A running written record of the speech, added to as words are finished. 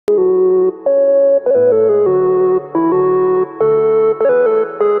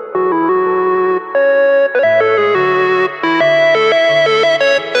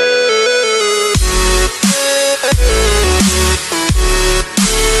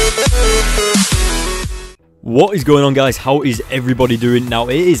What is going on, guys? How is everybody doing? Now,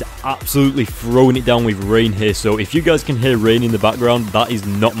 it is absolutely throwing it down with rain here, so if you guys can hear rain in the background, that is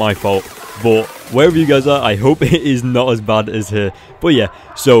not my fault. But wherever you guys are, I hope it is not as bad as here. But yeah,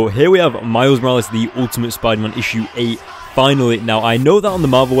 so here we have Miles Morales, the Ultimate Spider-Man issue 8. Finally. Now, I know that on the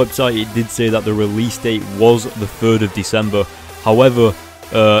Marvel website, it did say that the release date was the 3rd of December. However,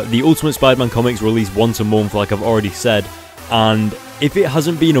 the Ultimate Spider-Man comics release once a month, like I've already said. And if it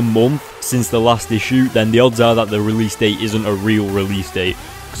hasn't been a month since the last issue, then the odds are that the release date isn't a real release date.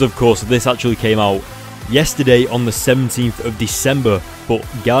 Because of course, this actually came out yesterday on the 17th of December. But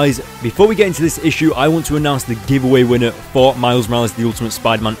guys, before we get into this issue, I want to announce the giveaway winner for Miles Morales, the Ultimate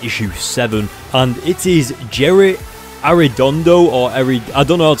Spider-Man issue 7. And it is Jerry Arredondo, or I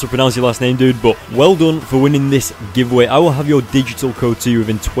don't know how to pronounce your last name, dude, but well done for winning this giveaway. I will have your digital code to you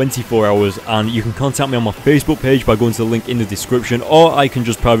within 24 hours, and you can contact me on my Facebook page by going to the link in the description, or I can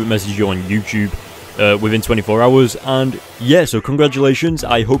just private message you on YouTube within 24 hours, and yeah, so congratulations.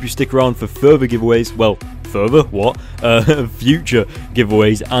 I hope you stick around for further giveaways, well, further, what? Future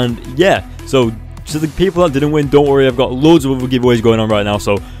giveaways, and yeah, so to the people that didn't win, don't worry, I've got loads of other giveaways going on right now,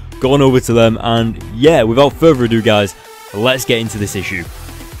 so go on over to them, and yeah, without further ado, guys, let's get into this issue.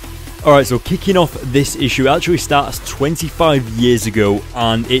 Alright, so kicking off this issue actually starts 25 years ago,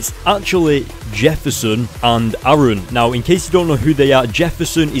 and it's actually Jefferson and Aaron. Now, in case you don't know who they are,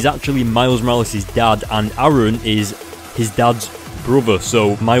 Jefferson is actually Miles Morales' dad, and Aaron is his dad's brother,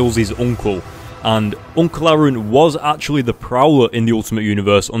 so Miles' uncle. And Uncle Aaron was actually the Prowler in the Ultimate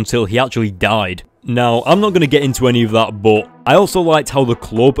Universe until he actually died. Now, I'm not going to get into any of that, but I also liked how the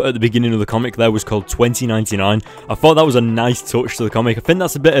club at the beginning of the comic there was called 2099. I thought that was a nice touch to the comic. I think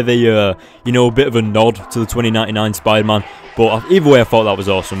that's a bit of a, you know, a bit of a nod to the 2099 Spider-Man. But either way, I thought that was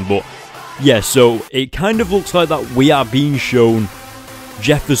awesome. But yeah, so it kind of looks like that we are being shown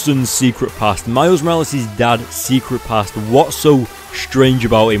Jefferson's secret past. Miles Morales' dad's secret past. What's so strange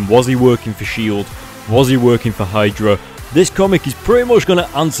about him? Was he working for S.H.I.E.L.D.? Was he working for Hydra? This comic is pretty much going to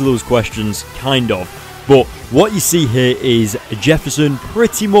answer those questions, kind of. But what you see here is Jefferson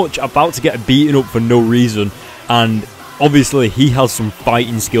pretty much about to get beaten up for no reason. And obviously he has some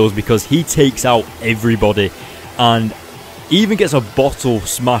fighting skills because he takes out everybody. And even gets a bottle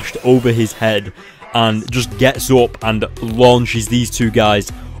smashed over his head. And just gets up and launches these two guys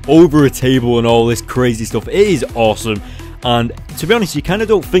over a table and all this crazy stuff. It is awesome. And to be honest, you kind of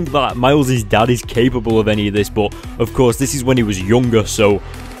don't think that Miles' dad is capable of any of this, but of course this is when he was younger, so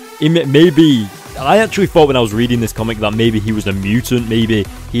maybe, I actually thought when I was reading this comic that maybe he was a mutant, maybe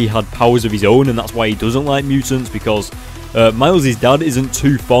he had powers of his own and that's why he doesn't like mutants, because Miles' dad isn't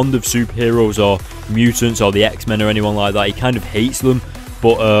too fond of superheroes or mutants or the X-Men or anyone like that. He kind of hates them,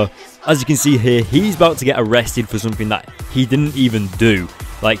 but as you can see here, he's about to get arrested for something that he didn't even do.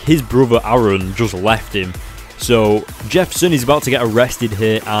 Like, his brother Aaron just left him. So Jefferson is about to get arrested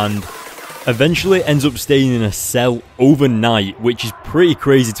here and eventually ends up staying in a cell overnight, which is pretty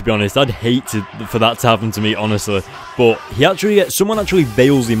crazy, to be honest. I'd hate for that to happen to me, honestly. But he actually someone actually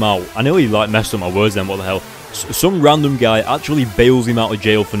bails him out. I know he like messed up my words then, what the hell. Some random guy actually bails him out of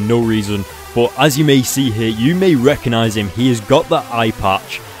jail for no reason. But as you may see here, you may recognize him. He has got that eye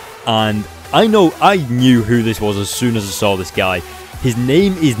patch, and I knew who this was as soon as I saw this guy. His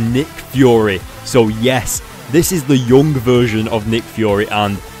name is Nick Fury. So yes, this is the young version of Nick Fury,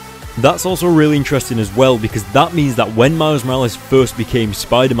 and that's also really interesting as well, because that means that when Miles Morales first became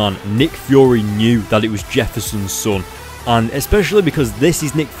Spider-Man, Nick Fury knew that it was Jefferson's son. And especially because this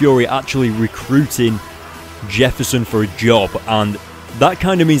is Nick Fury actually recruiting Jefferson for a job, and that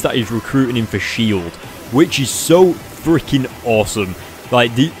kind of means that he's recruiting him for S.H.I.E.L.D., which is so freaking awesome.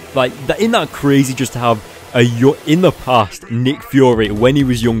 Isn't that crazy just to have in the past, Nick Fury, when he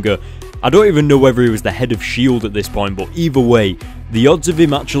was younger, I don't even know whether he was the head of S.H.I.E.L.D. at this point, but either way, the odds of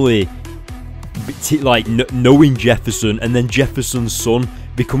him actually knowing Jefferson and then Jefferson's son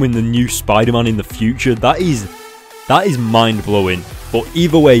becoming the new Spider-Man in the future, that is mind-blowing. But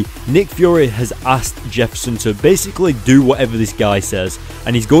either way, Nick Fury has asked Jefferson to basically do whatever this guy says,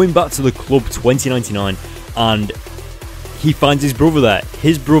 and he's going back to the Club 2099, and he finds his brother there.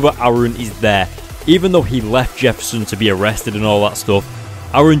 His brother Aaron is there. Even though he left Jefferson to be arrested and all that stuff,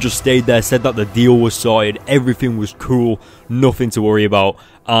 Aaron just stayed there, said that the deal was sorted, everything was cool, nothing to worry about,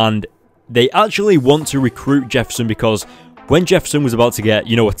 and they actually want to recruit Jefferson because when Jefferson was about to get,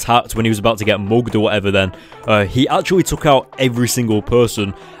 you know, attacked, when he was about to get mugged or whatever then, he actually took out every single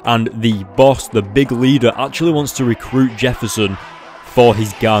person, and the boss, the big leader, actually wants to recruit Jefferson for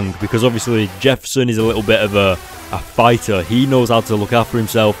his gang, because obviously Jefferson is a little bit of a fighter. He knows how to look after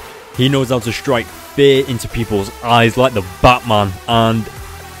himself, he knows how to strike fear into people's eyes like the Batman, and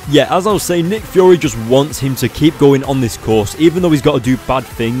yeah, as I was saying, Nick Fury just wants him to keep going on this course, even though he's got to do bad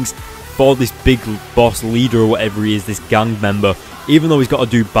things for this big boss leader or whatever he is, this gang member. Even though he's got to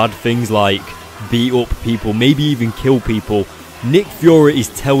do bad things like beat up people, maybe even kill people, Nick Fury is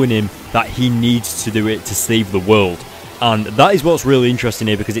telling him that he needs to do it to save the world. And that is what's really interesting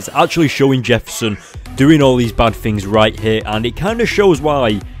here, because it's actually showing Jefferson doing all these bad things right here, and it kind of shows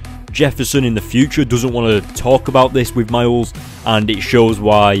why Jefferson in the future doesn't want to talk about this with Miles, and it shows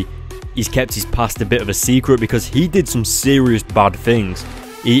why he's kept his past a bit of a secret, because he did some serious bad things.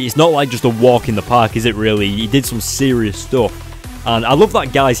 It's not like just a walk in the park, is it really? He did some serious stuff. And I love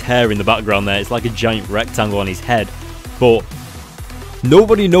that guy's hair in the background there. It's like a giant rectangle on his head. But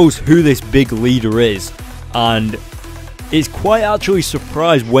nobody knows who this big leader is, and it's quite actually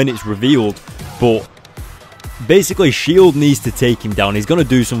surprised when it's revealed. But basically, S.H.I.E.L.D. needs to take him down. He's going to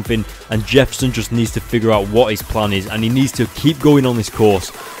do something, and Jefferson just needs to figure out what his plan is, and he needs to keep going on this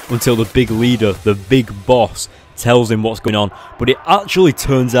course until the big leader, the big boss, tells him what's going on. But it actually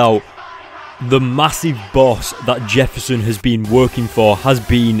turns out the massive boss that Jefferson has been working for has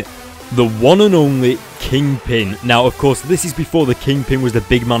been the one and only Kingpin. Now, of course, this is before the Kingpin was the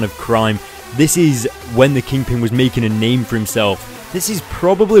big man of crime. This is when the Kingpin was making a name for himself. This is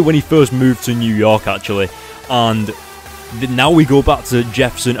probably when he first moved to New York, actually. And now we go back to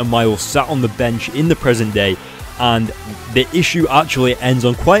Jefferson and Miles sat on the bench in the present day, and the issue actually ends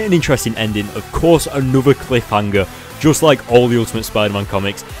on quite an interesting ending. Of course, another cliffhanger, just like all the Ultimate Spider-Man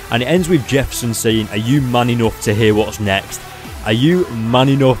comics, and it ends with Jefferson saying, "Are you man enough to hear what's next? Are you man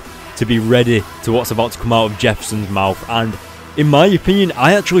enough to be ready to what's about to come out of Jefferson's mouth?" And in my opinion,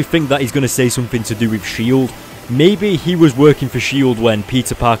 I actually think that he's going to say something to do with S.H.I.E.L.D. Maybe he was working for S.H.I.E.L.D. when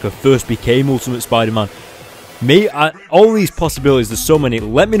Peter Parker first became Ultimate Spider-Man. All these possibilities, there's so many.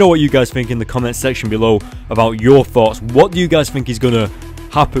 Let me know what you guys think in the comment section below about your thoughts. What do you guys think is going to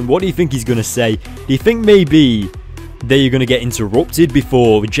happen? What do you think he's going to say? Do you think maybe they're going to get interrupted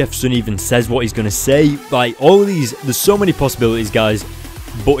before Jefferson even says what he's going to say? Like, all of these, there's so many possibilities, guys.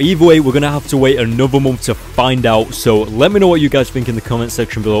 But either way, we're going to have to wait another month to find out. So let me know what you guys think in the comment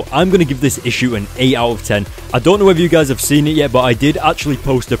section below. I'm going to give this issue an 8 out of 10. I don't know whether you guys have seen it yet, but I did actually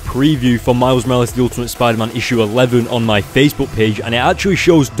post a preview for Miles Morales The Ultimate Spider-Man issue 11 on my Facebook page, and it actually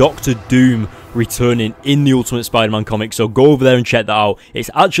shows Doctor Doom returning in the Ultimate Spider-Man comic, so go over there and check that out. It's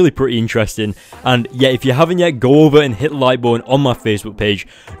actually pretty interesting. And yeah, if you haven't yet, go over and hit the like button on my Facebook page.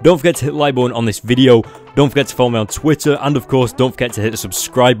 Don't forget to hit the like button on this video. Don't forget to follow me on Twitter, and of course, don't forget to hit the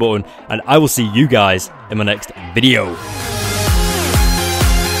subscribe button, and I will see you guys in my next video.